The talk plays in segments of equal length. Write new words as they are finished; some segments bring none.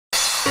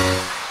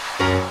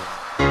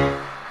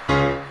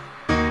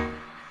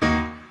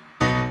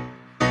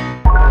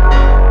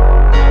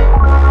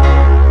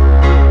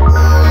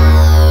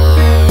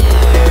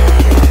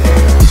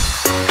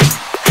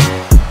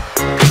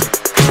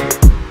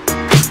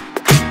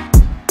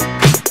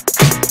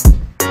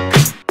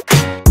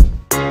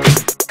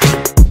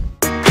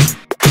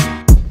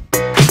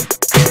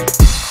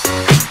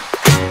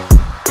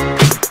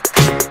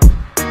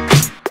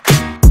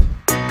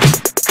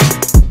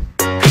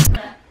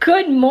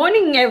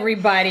morning,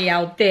 everybody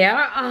out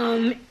there.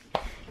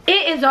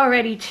 It is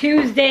already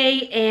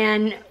Tuesday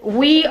and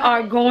we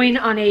are going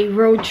on a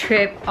road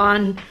trip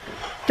on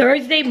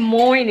Thursday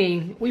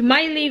morning. We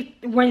might leave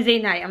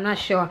Wednesday night, I'm not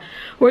sure.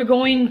 We're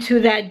going to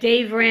that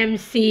Dave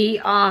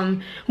Ramsey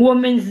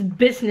Women's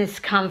Business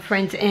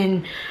Conference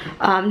in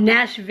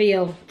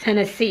Nashville,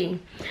 Tennessee.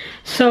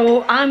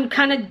 So I'm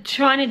kind of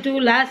trying to do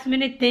last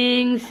minute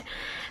things.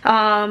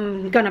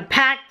 Gonna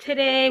pack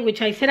today,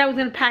 which I said I was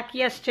gonna pack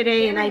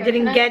yesterday and I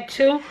didn't get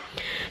to.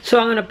 So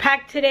I'm gonna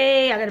pack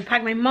today. I'm gonna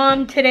pack my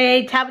mom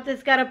today.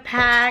 Tabitha's gotta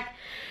pack.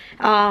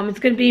 It's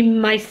gonna be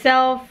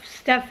myself,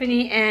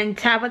 Stephanie, and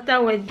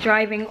Tabitha. We're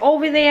driving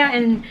over there,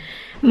 and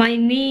my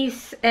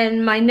niece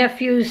and my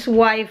nephew's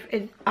wife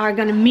are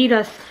gonna meet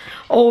us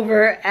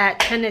over at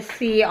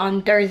Tennessee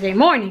on Thursday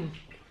morning.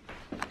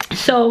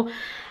 So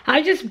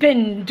I've just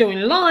been doing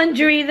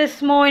laundry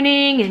this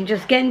morning and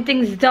just getting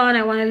things done.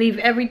 I want to leave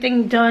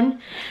everything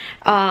done.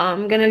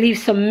 I'm going to leave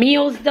some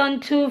meals done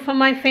too for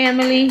my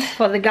family,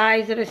 for the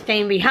guys that are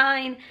staying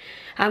behind.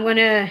 I'm going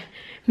to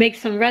make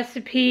some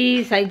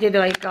recipes. I did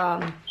like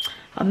a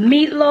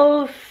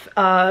meatloaf,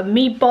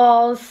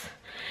 meatballs,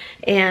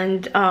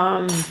 and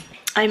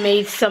I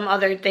made some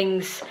other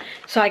things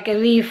so I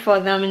can leave for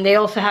them. And they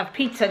also have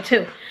pizza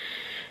too.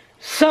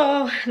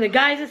 So the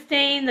guys are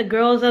staying, the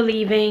girls are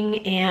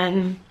leaving,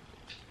 and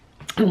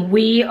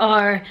we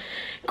are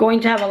going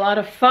to have a lot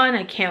of fun.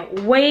 I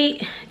can't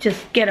wait.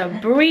 Just get a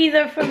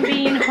breather from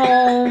being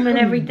home and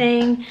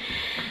everything.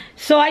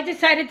 So I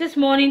decided this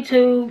morning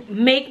to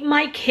make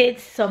my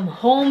kids some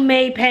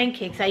homemade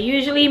pancakes. I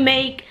usually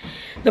make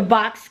the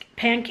box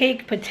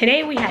pancake, but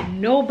today we had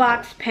no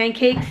box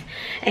pancakes,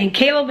 and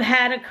Caleb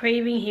had a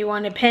craving. He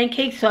wanted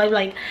pancakes, so I was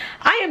like,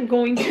 I am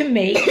going to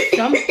make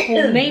some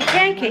homemade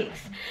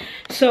pancakes.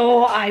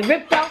 So I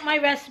ripped out my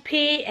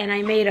recipe and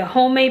I made a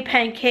homemade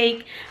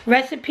pancake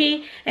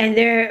recipe, and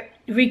they're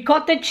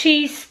ricotta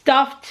cheese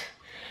stuffed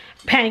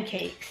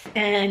pancakes.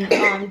 And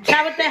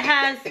Tabitha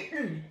has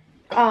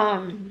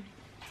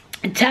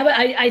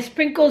I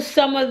sprinkled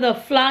some of the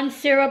flan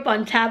syrup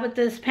on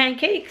Tabitha's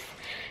pancakes,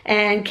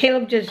 and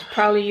Caleb just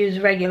probably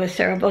used regular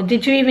syrup. Or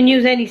did you even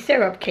use any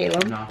syrup,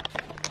 Caleb? No.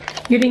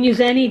 You didn't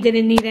use any?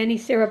 Didn't need any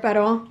syrup at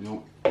all?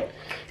 Nope.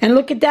 And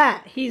look at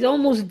that. He's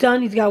almost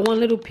done. He's got one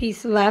little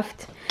piece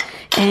left.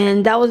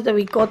 And that was the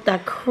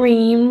ricotta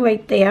cream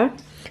right there.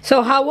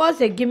 So how was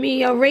it? Give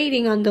me a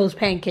rating on those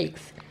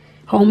pancakes.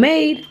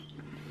 Homemade.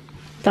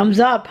 Thumbs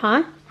up,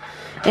 huh?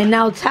 And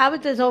now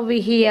Tabitha's over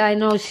here. I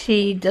know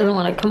she doesn't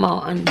want to come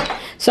out.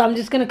 So I'm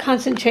just going to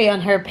concentrate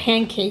on her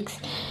pancakes.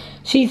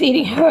 She's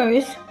eating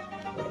hers.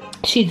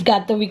 She's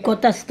got the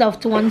ricotta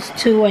stuffed ones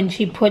too. And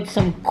she put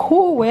some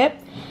Cool Whip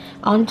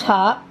on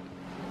top.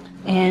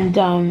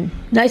 And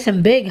nice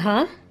and big,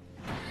 huh?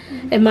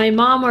 And my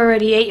mom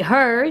already ate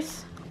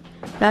hers.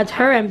 That's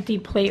her empty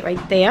plate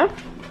right there.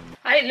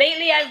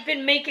 Lately I've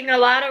been making a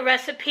lot of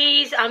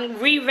recipes. I'm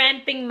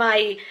revamping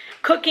my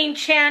cooking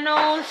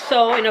channel.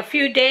 So in a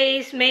few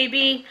days,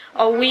 maybe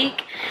a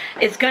week,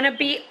 it's gonna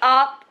be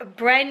up, a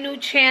brand new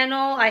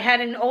channel. I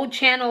had an old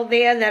channel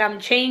there that I'm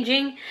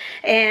changing,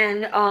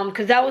 and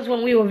because that was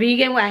when we were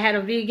vegan. I had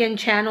a vegan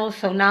channel,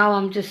 so now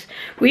I'm just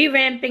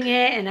revamping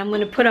it, and I'm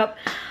gonna put up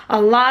a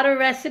lot of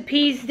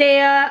recipes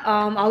there.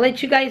 I'll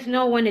let you guys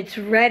know when it's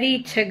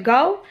ready to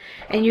go,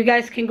 and you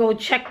guys can go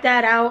check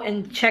that out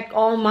and check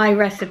all my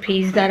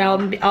recipes that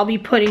I'll be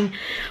putting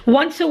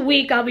once a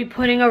week. I'll be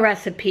putting a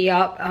recipe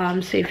up,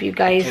 so if you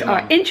guys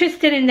are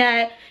interested in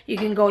that, you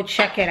can go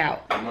check it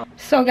out.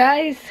 So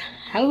guys,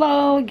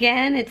 hello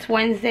again. It's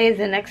Wednesday,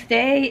 the next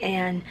day,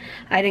 and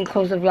I didn't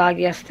close the vlog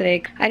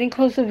yesterday. I didn't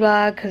close the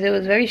vlog because it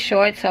was very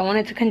short, so I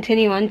wanted to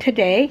continue on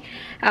today.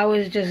 I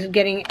was just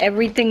getting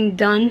everything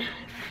done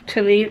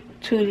to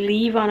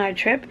leave on our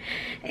trip,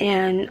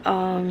 and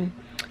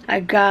I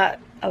got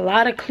a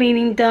lot of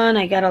cleaning done.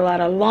 I got a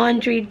lot of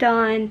laundry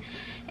done,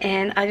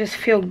 and I just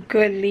feel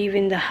good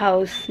leaving the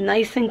house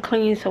nice and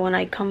clean, so when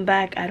I come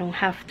back I don't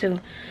have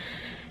to,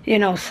 you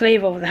know,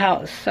 slave over the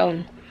house.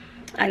 So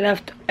I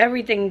left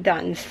everything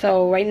done.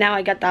 So right now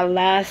I got that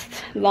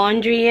last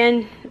laundry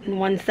in, and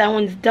once that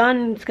one's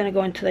done, it's gonna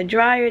go into the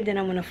dryer. Then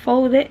I'm gonna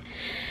fold it,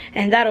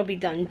 and that'll be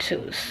done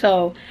too.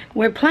 So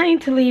we're planning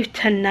to leave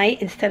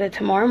tonight instead of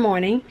tomorrow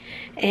morning,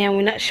 and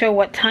we're not sure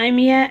what time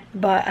yet,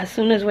 but as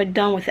soon as we're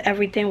done with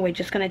everything, we're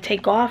just gonna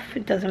take off.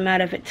 It doesn't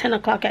matter if it's 10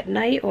 o'clock at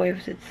night or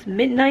if it's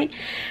midnight,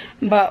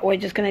 but we're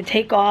just gonna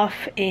take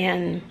off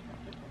and,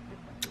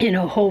 you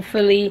know,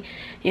 hopefully,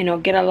 you know,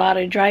 get a lot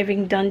of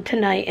driving done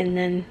tonight and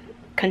then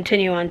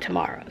continue on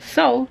tomorrow.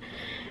 So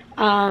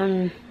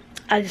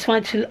I just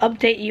wanted to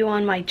update you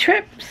on my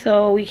trip.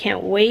 So we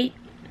can't wait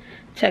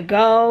to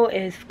go.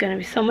 It's gonna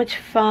be so much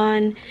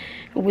fun.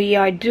 We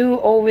are due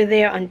over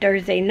there on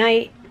Thursday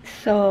night,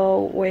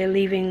 so we're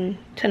leaving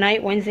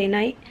tonight, Wednesday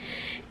night,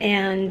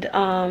 and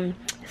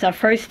it's our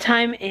first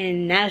time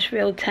in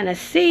Nashville,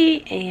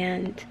 Tennessee,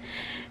 and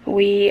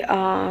we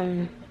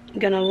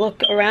gonna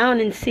look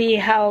around and see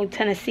how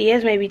Tennessee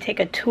is. Maybe take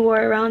a tour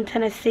around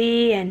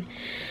Tennessee and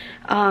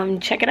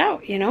check it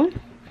out, you know.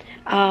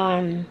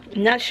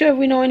 Not sure if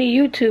we know any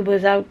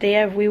YouTubers out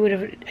there.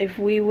 If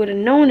we would have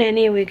known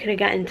any, we could have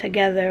gotten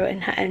together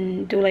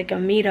and do like a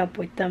meetup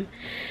with them.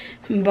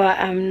 But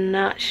I'm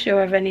not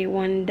sure of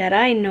anyone that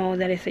I know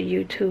that is a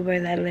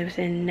YouTuber that lives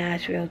in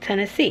Nashville,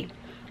 Tennessee.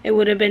 It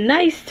would have been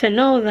nice to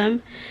know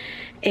them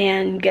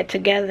and get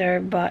together,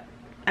 but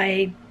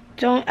I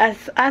don't,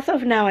 as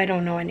of now, I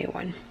don't know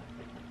anyone.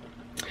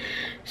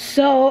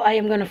 So I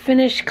am gonna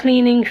finish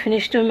cleaning,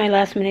 finish doing my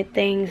last minute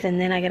things, and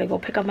then I gotta go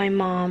pick up my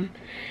mom,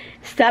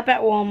 stop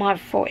at Walmart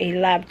for a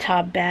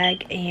laptop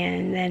bag,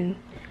 and then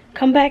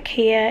come back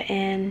here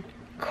and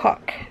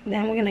cook.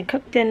 Then we're gonna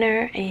cook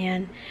dinner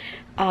and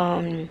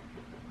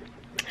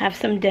have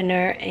some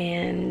dinner,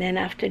 and then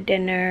after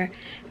dinner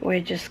we're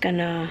just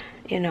gonna,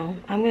 you know,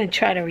 I'm gonna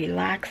try to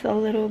relax a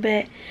little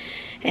bit,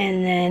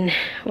 and then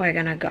we're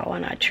gonna go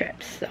on our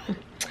trip. So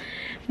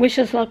wish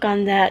us luck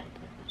on that,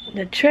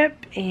 the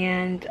trip,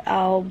 and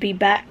I'll be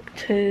back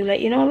to let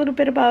you know a little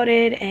bit about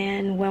it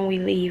and when we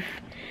leave.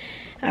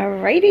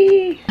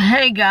 Alrighty.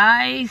 Hey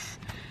guys,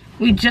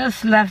 we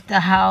just left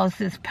the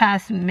house. It's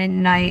past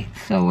midnight,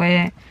 so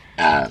we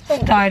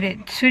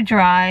started to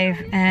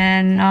drive,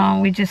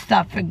 and we just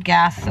stopped for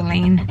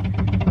gasoline.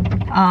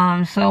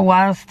 So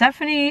while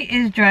Stephanie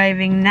is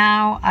driving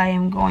now, I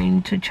am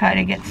going to try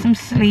to get some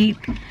sleep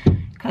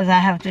because I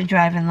have to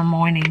drive in the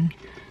morning.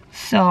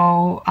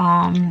 So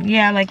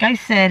yeah, like I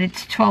said,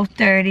 it's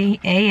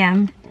 12:30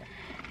 a.m.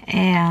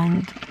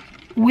 and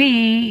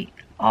we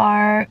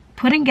are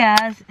putting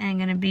gas and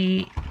gonna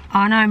be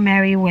on our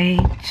merry way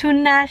to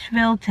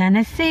Nashville,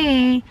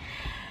 Tennessee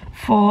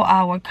for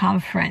our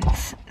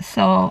conference.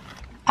 So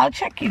I'll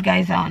check you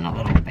guys out in a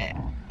little bit.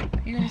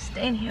 You're gonna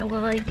stay in here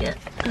while I get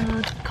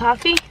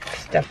coffee?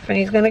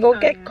 Stephanie's gonna go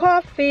get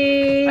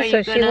coffee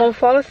so she won't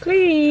fall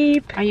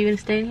asleep. Are you gonna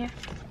stay in here?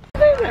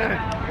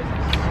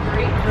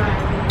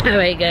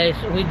 Alright guys,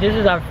 this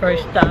is our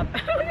first stop.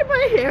 Look at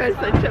my hair, it's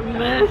such a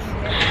mess.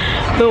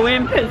 So we're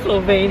in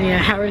Pennsylvania,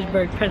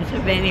 Harrisburg,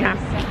 Pennsylvania.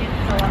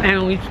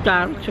 And we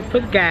stopped to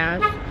put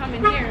gas. Come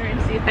in here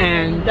and see if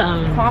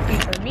there's coffee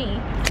for me,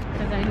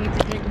 because I need to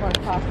drink more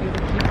coffee to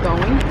keep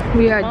going.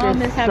 We are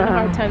Mom is having a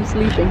hard time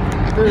sleeping.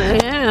 I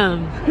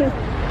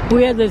am.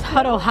 We are this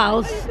Huddle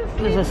House.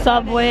 There's a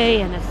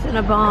Subway and a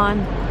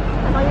Cinnabon.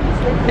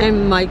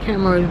 And my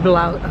camera is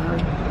blurry.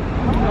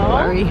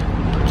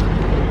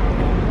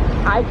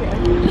 I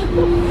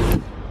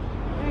can.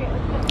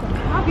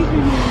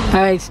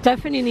 Alright,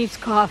 Stephanie needs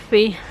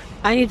coffee.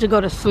 I need to go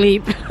to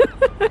sleep.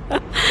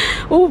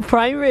 Oh,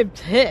 prime rib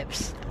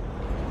tips.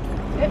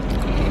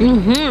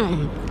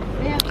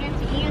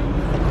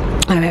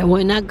 Alright,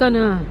 we're not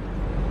gonna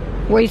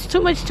waste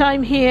too much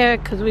time here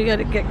because we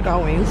gotta get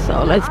going.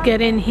 So let's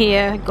get in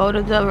here, go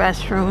to the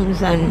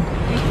restrooms, and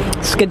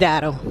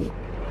skedaddle.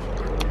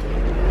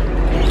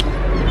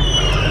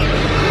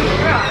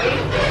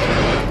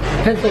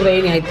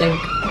 Pennsylvania, I think.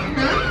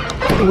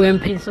 We're in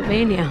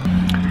Pennsylvania.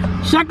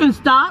 Second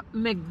stop,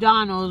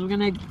 McDonald's. We're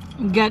gonna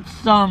get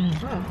some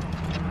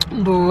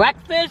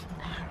breakfast,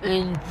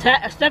 and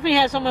Stephanie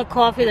has some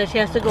coffee that she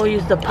has to go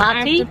use the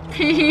potty.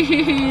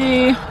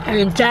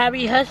 And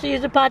Tabby has to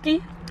use the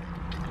potty.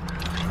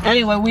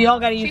 Anyway, we all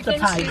gotta use the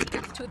potty.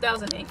 It's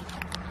 2008.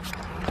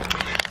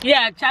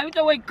 Yeah, Tabby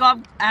to wake up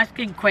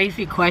asking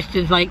crazy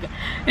questions like,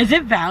 is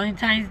it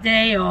Valentine's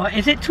Day or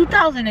is it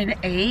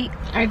 2008?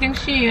 I think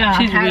she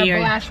had weird.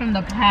 A blast from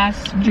the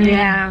past.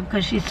 Yeah,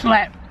 because she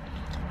slept.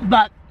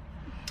 But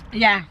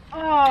yeah,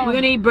 we're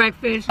gonna eat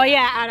breakfast. Oh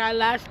yeah, at our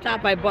last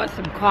stop I bought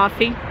some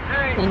coffee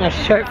and a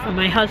shirt for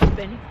my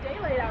husband.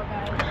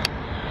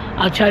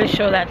 I'll try to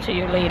show that to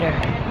you later.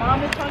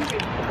 Mom is hungry.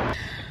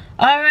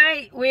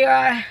 Alright,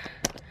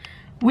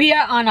 we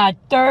are on our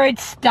third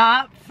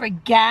stop for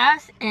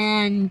gas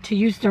and to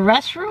use the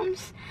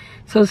restrooms.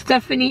 So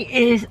Stephanie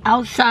is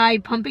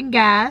outside pumping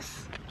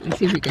gas. Let's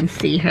see if we can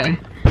see her. And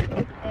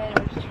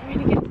we're just trying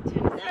to get the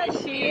Tennessee. There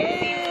she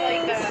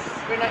is.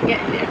 Like, we're not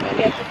getting there, but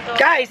we have to go.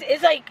 Guys,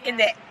 it's like in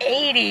the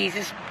 80s.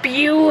 It's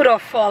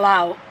beautiful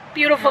out.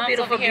 Beautiful,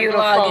 beautiful,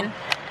 beautiful. Vlogging.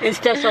 It's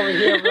just over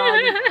here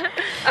vlogging.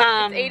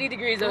 It's 80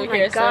 degrees over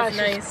here, so it's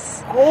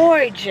nice.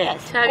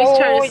 Gorgeous. Tabby's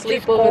trying to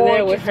sleep over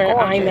there with her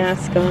eye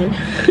mask on.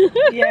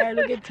 Yeah,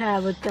 look at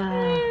Tab with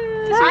that.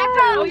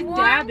 Tabby's always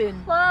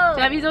dabbing.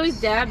 Tabby's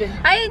always dabbing.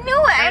 I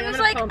knew it. I was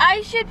like,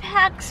 I should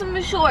pack some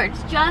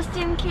shorts just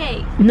in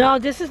case. No,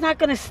 this is not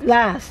gonna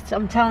last.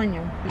 I'm telling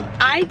you.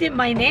 I did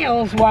my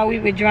nails while we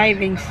were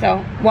driving.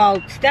 So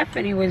while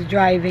Stephanie was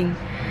driving,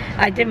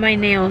 I did my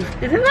nails.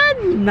 Isn't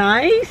that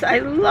nice? I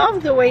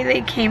love the way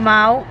they came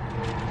out.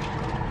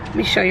 Let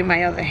me show you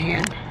my other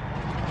hand.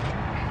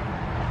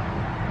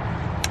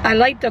 I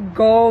like the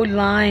gold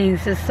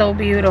lines. It's so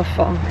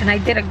beautiful. And I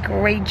did a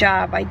great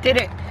job. I did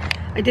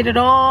it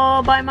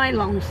all by my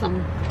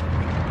lonesome.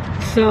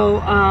 So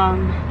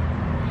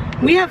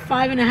we have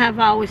 5.5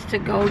 hours to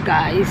go,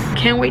 guys.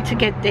 Can't wait to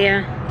get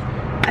there.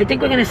 I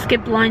think we're gonna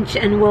skip lunch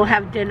and we'll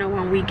have dinner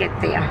when we get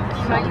there.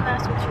 Why you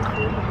ask what's your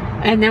food?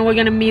 And then we're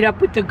gonna meet up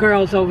with the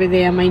girls over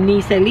there. My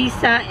niece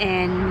Elisa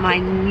and my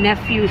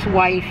nephew's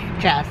wife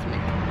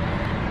Jasmine.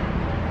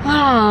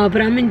 Oh,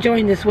 but I'm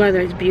enjoying this weather.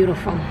 It's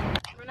beautiful.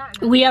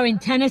 We are in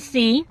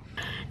Tennessee.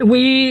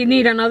 We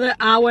need another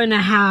hour and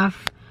a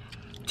half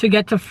to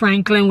get to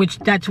Franklin, which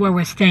that's where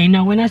we're staying.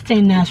 No, we're not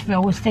staying in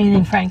Nashville. We're staying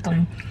in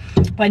Franklin.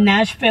 But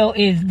Nashville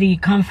is the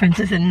conference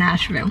is in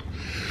Nashville.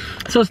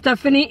 So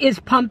Stephanie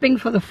is pumping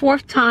for the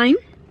 4th time.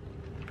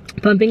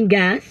 Pumping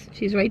gas.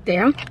 She's right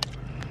there.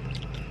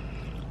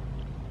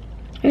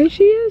 There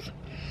she is.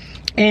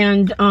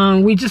 And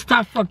we just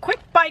stopped for a quick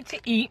bite to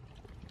eat.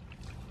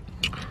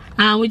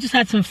 We just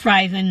had some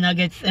fries and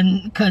nuggets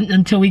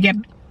until we get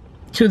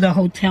to the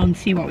hotel and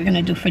see what we're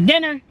gonna do for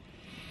dinner.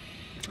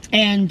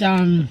 And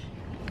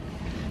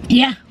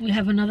yeah, we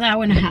have another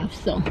hour and a half,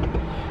 so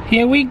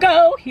here we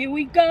go,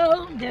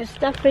 there's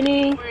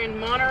Stephanie. We're in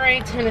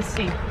Monterey,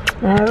 Tennessee.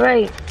 All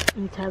right,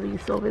 and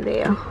Tabby's over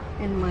there.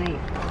 In my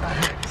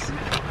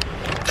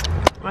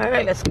All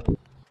right, let's go.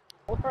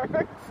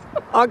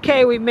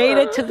 Okay, we made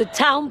it to the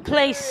Town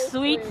Place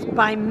Suites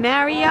by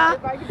Marriott,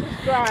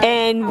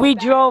 and we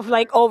drove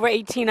like over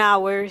 18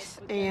 hours,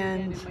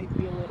 and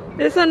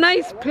it's a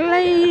nice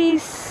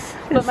place.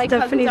 And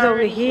Stephanie's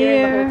over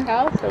here.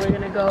 Hotel, so we're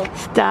gonna go.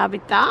 Stop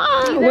it.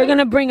 We're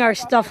gonna bring our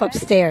stuff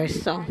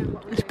upstairs, so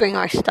let's bring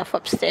our stuff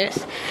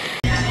upstairs.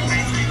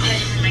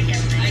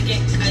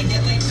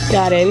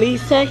 Got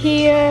Elisa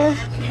here,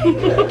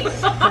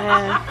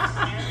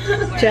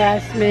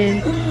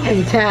 Jasmine,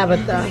 and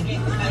Tabitha.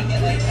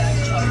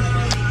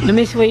 Let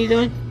me see what you're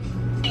doing.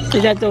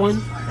 Is that the one?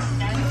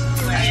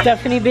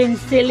 Stephanie being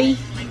silly.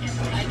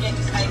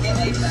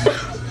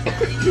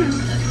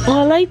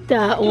 Oh, I like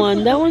that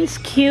one. That one's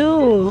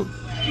cute.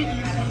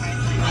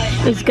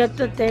 It's got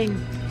the thing.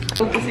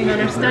 Focusing on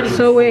our studies.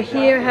 So we're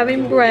here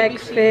having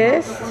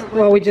breakfast.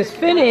 Well, we just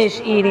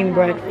finished eating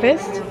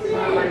breakfast.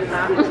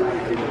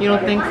 You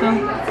don't think so?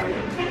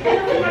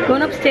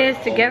 Going upstairs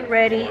to get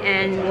ready,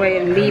 and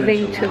we're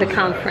leaving to the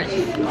conference.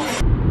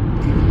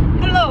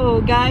 Hello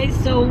guys,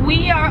 so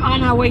we are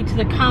on our way to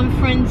the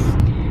conference.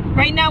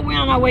 Right now we're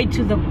on our way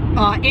to the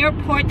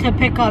airport to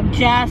pick up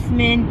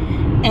Jasmine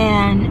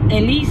and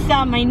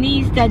Elisa, my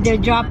niece, that they're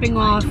dropping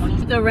off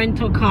the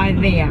rental car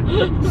there.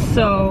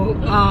 So,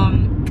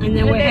 and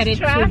then we're headed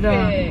to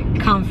the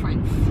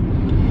conference.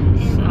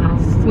 So,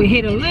 we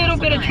hit a little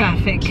bit of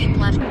traffic.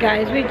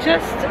 Guys, we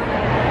just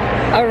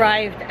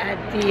arrived at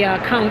the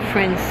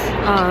conference.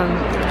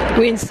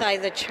 We're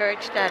inside the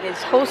church that is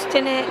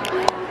hosting it.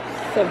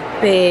 It's a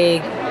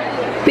big,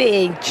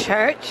 big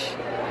church.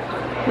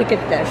 Look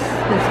at this.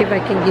 Let's see if I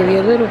can give you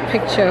a little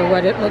picture of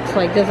what it looks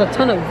like. There's a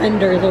ton of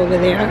vendors over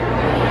there.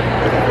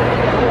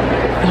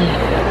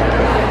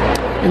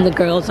 And the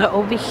girls are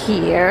over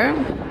here.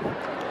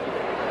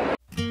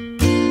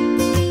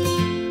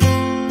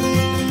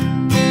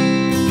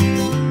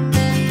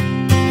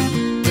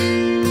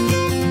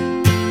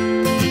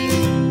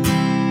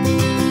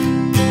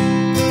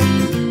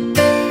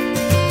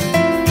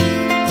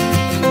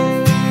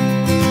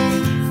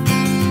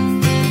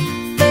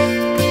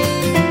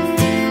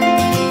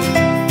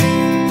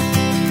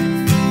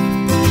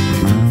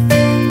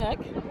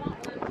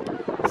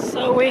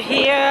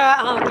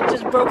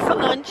 Broke for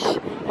lunch,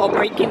 or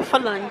breaking for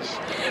lunch.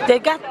 They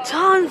got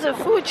tons of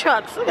food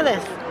trucks. Look at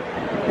this.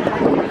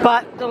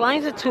 But the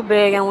lines are too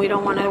big and we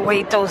don't want to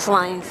wait those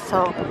lines,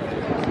 so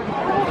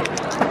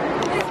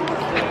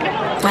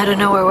I don't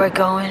know where we're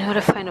going. How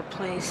to find a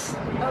place.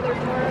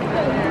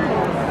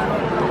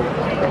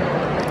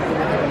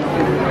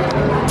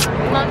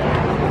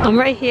 I'm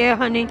right here,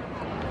 honey.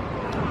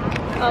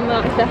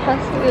 The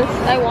huskies.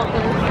 I want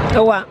one.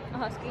 Oh, what? A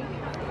husky.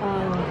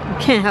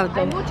 Can't have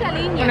them.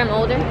 When I'm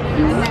older.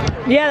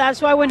 Yeah,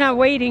 that's why we're not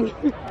waiting.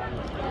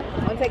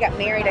 Once I got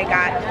married, I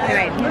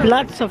got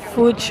Lots of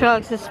food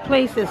trucks. This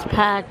place is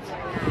packed.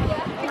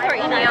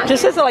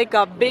 This is like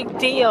a big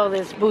deal,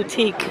 this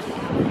boutique.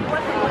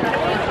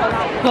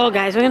 Well,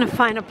 guys, we're gonna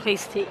find a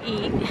place to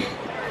eat,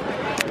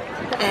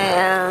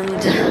 and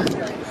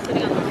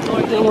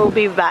then we'll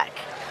be back.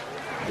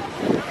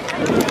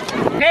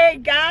 Hey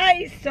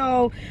guys,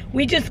 so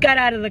we just got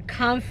out of the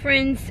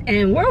conference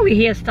and we're over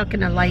here stuck in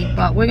the light,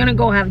 but we're gonna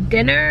go have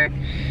dinner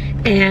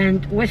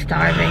and we're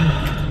starving.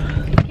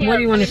 What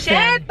do you want to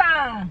say?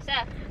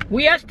 Seth.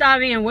 We are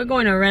starving and we're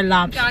going to Red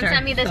Lobster. John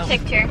sent me this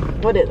picture.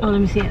 What is? Oh,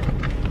 let me see it.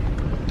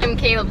 And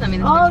Caleb sent me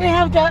this Oh, picture. they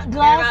have the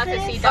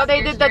glasses? Oh,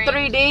 they did the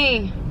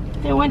 3D.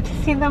 They went to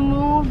see the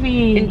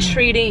movie. In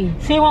 3D.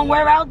 See, when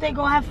we're out, they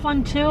go have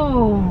fun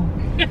too.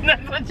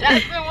 That's what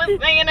Jasmine was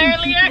saying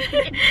earlier.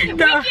 We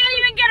can't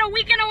even get a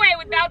weekend away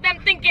without them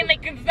thinking they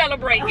can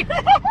celebrate.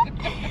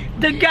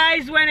 The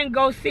guys went and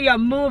go see a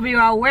movie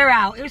while we're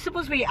out. It was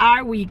supposed to be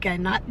our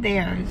weekend, not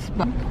theirs.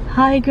 But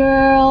hi,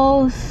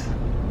 girls.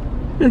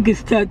 Look at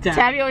Tata.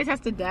 Tabby always has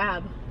to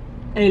dab.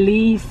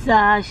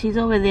 Elisa, she's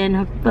over there in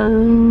her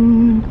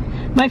phone.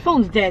 My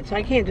phone's dead, so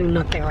I can't do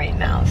nothing right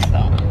now,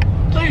 so.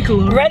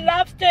 Red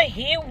Lobster,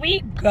 here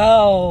we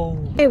go.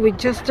 Hey, we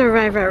just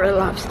arrived at Red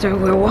Lobster.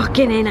 We're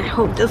walking in. I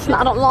hope there's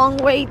not a long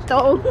wait,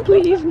 though.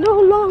 Please, no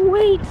long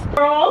waits.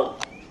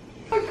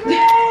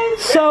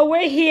 So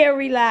we're here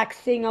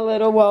relaxing a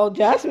little. Well,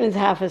 Jasmine's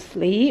half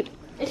asleep.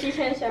 Is she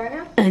trying to shower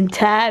now? And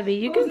Tabby.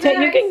 You can take.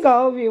 You can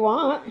go if you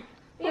want.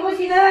 It was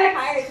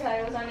next.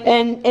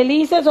 And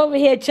Elisa's over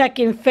here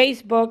checking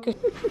Facebook.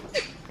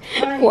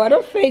 What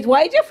a face.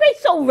 Why is your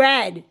face so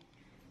red?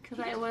 Because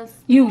I was...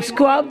 You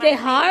scrubbed it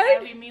hard?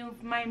 I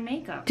removed my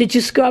makeup. Did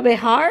you scrub it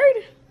hard?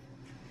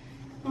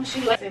 Oh,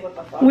 she likes it with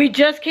the fuck. We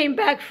just came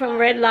back from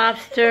Red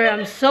Lobster.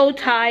 I'm so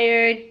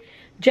tired.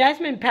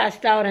 Jasmine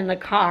passed out in the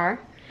car.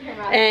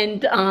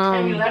 And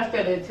you left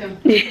it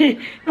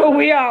too. but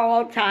we are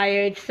all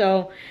tired,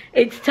 so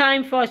it's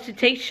time for us to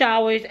take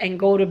showers and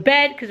go to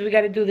bed because we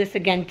got to do this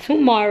again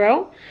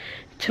tomorrow.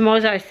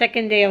 Tomorrow's our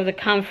second day of the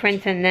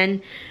conference, and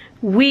then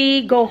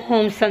we go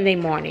home Sunday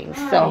morning.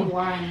 So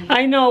why?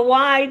 I know,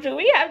 why do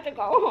we have to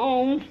go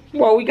home?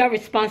 Well, we got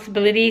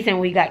responsibilities, and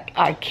we got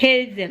our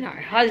kids and our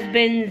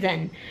husbands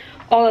and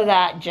all of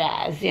that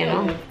jazz, you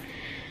know.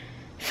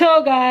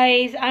 So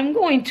guys, I'm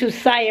going to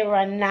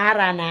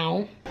sayonara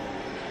now.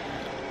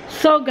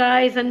 So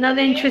guys,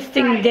 another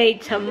interesting day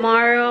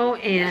tomorrow,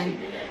 and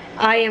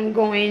I am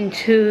going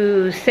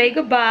to say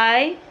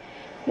goodbye.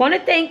 Want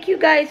to thank you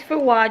guys for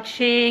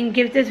watching.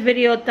 Give this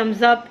video a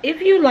thumbs up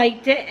if you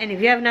liked it, and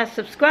if you have not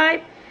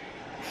subscribed,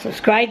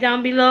 subscribe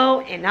down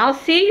below, and I'll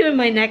see you in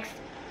my next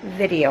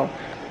video.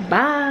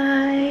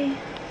 Bye.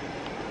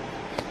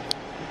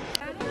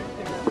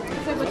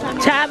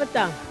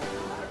 Tabitha,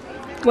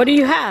 what do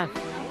you have?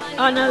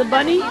 Oh, another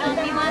bunny?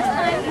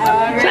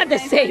 It's not the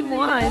same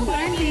one.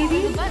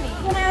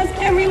 Can I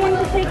ask everyone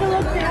to take a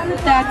look down at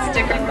that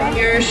sticker on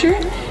your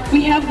shirt?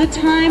 We have the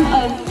time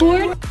of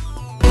 4